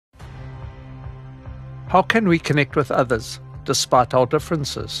How can we connect with others despite our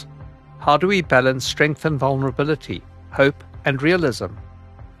differences? How do we balance strength and vulnerability, hope and realism?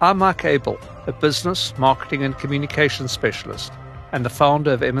 I'm Mike Abel, a business, marketing and communication specialist and the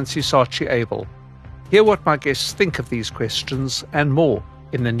founder of M&C Saatchi Abel. Hear what my guests think of these questions and more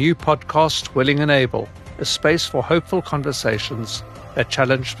in the new podcast, Willing and Able, a space for hopeful conversations that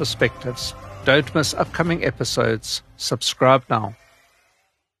challenge perspectives. Don't miss upcoming episodes. Subscribe now.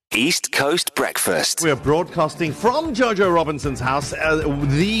 East Coast Breakfast. We are broadcasting from Jojo Robinson's house,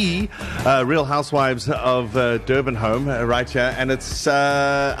 the Real Housewives of Durban home, right here. And it's,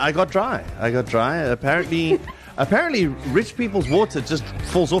 I got dry. Apparently, rich people's water just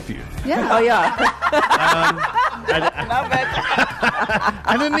falls off you. Yeah. Oh, yeah. Love it.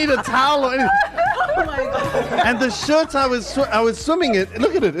 I didn't need a towel or anything. Oh my God. And the shirt I was swimming in,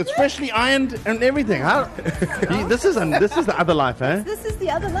 look at it, it's freshly ironed and everything. This is the other life, eh? This is the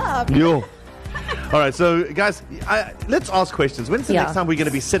other life. Yo. All right, so guys, let's ask questions. When's the next time we're going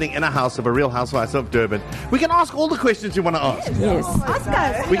to be sitting in a house of a Real Housewives of Durban? We can ask all the questions you want to ask. Yes. Ask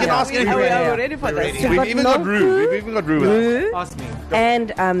us. We can ask anything. We're ready for this. We've even got Rue. We've even got Rue with us. Ask me. And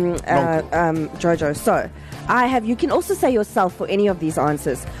Jojo. So, you can also say yourself for any of these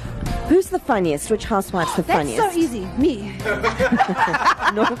answers. Who's the funniest? Which housewife's the funniest? That's so easy. Me.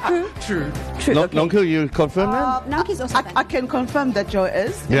 Nonku? True. Okay. Nonku, you confirm that? Nonku's also funny. I can confirm that Jo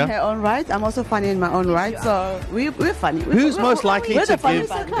is in her own right. I'm also funny in my own right. So we're funny. Who's most likely we're to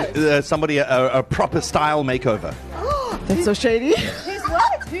the give somebody a proper style makeover? That's so shady. Who's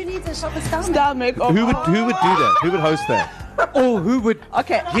what? Who needs a shopper style? Style makeover. Who would do that? Who would host that? Or who would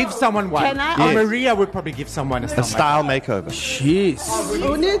Okay. give someone one? Can I? Yes. Maria would probably give someone a Style makeover. Jeez.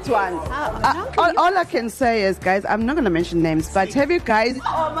 Who needs one? All I can say is, guys, I'm not going to mention names, but have you guys...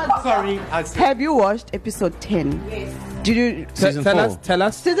 Sorry. Have you watched episode 10? Yes. Did you... Tell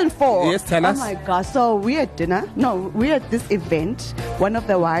us. Season 4. Yes, tell us. Oh my God. So we're at dinner. No, we're at this event. One of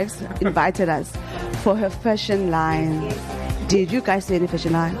the wives invited us for her fashion line. Yes. Did you guys see any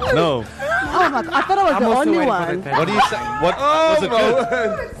fashion line? No. Oh my God. I thought I was the only one. What do you say? What was it good?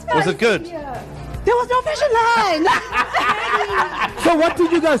 Was it good? There was no fashion line. So what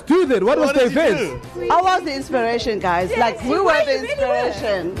did you guys do then? What was the did you event? I was the inspiration, guys. Yes, like we were the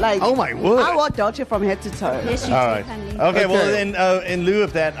inspiration. Like Oh my word. I wore Dolce from head to toe. Yes, you All do, right. honey. Okay, well, then in lieu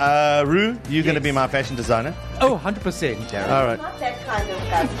of that, Rue, you're going to be my fashion designer. Oh, 100%, Darren. All right. Not that kind of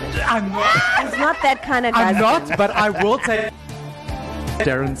husband. I'm not. It's not that kind of I'm husband. not, but I will take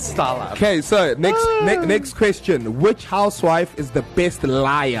Darren's style up. Okay, so next question. Which housewife is the best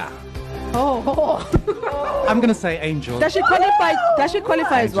liar? I'm going to say Angel. Does she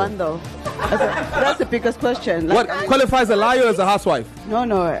qualify as one though? That's the biggest question. What qualifies a liar as a housewife? No,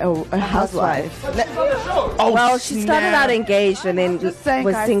 a housewife. Oh, Well, she started out engaged and then Just saying,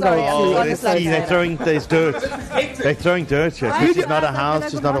 was guys, single. sorry, Oh, I'm Two sorry. see, episodes they're later. throwing dirt. They're throwing dirt here. So she's not a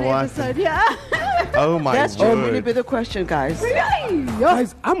house, she's not a wife. Yeah. Oh my That's genuinely word. be the question, guys.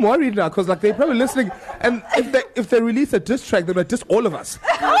 Guys, I'm worried now because they're probably listening, and if they release a diss track, they're gonna diss all of us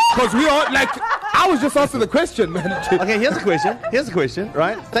because we are like. I was just asking the question, man. Okay, here's a question,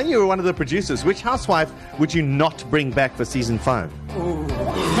 right? Then you were one of the producers. Which housewife would you not bring back for season 5?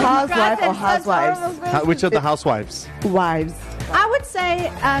 Housewife or housewives? Which of the housewives? Wives. I would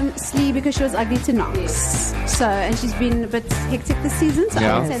say Slee because she was ugly to Knox. So, and she's been a bit hectic this season. So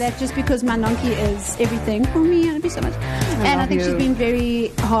I would say that just because my Nonku is everything for me. I love you so much. And I think she's been very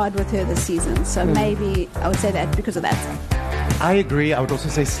hard with her this season. So maybe I would say that because of that. I agree. I would also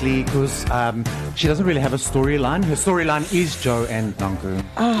say Slee because she doesn't really have a storyline. Her storyline is Jo and Nonku.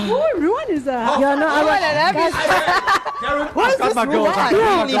 Ruan is a... Yeah, no, What's this my girl?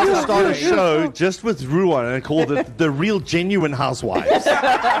 We need to start a show just with Ruan and call it The Real Genuine Housewives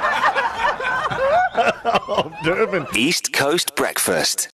of Durban. East Coast Breakfast.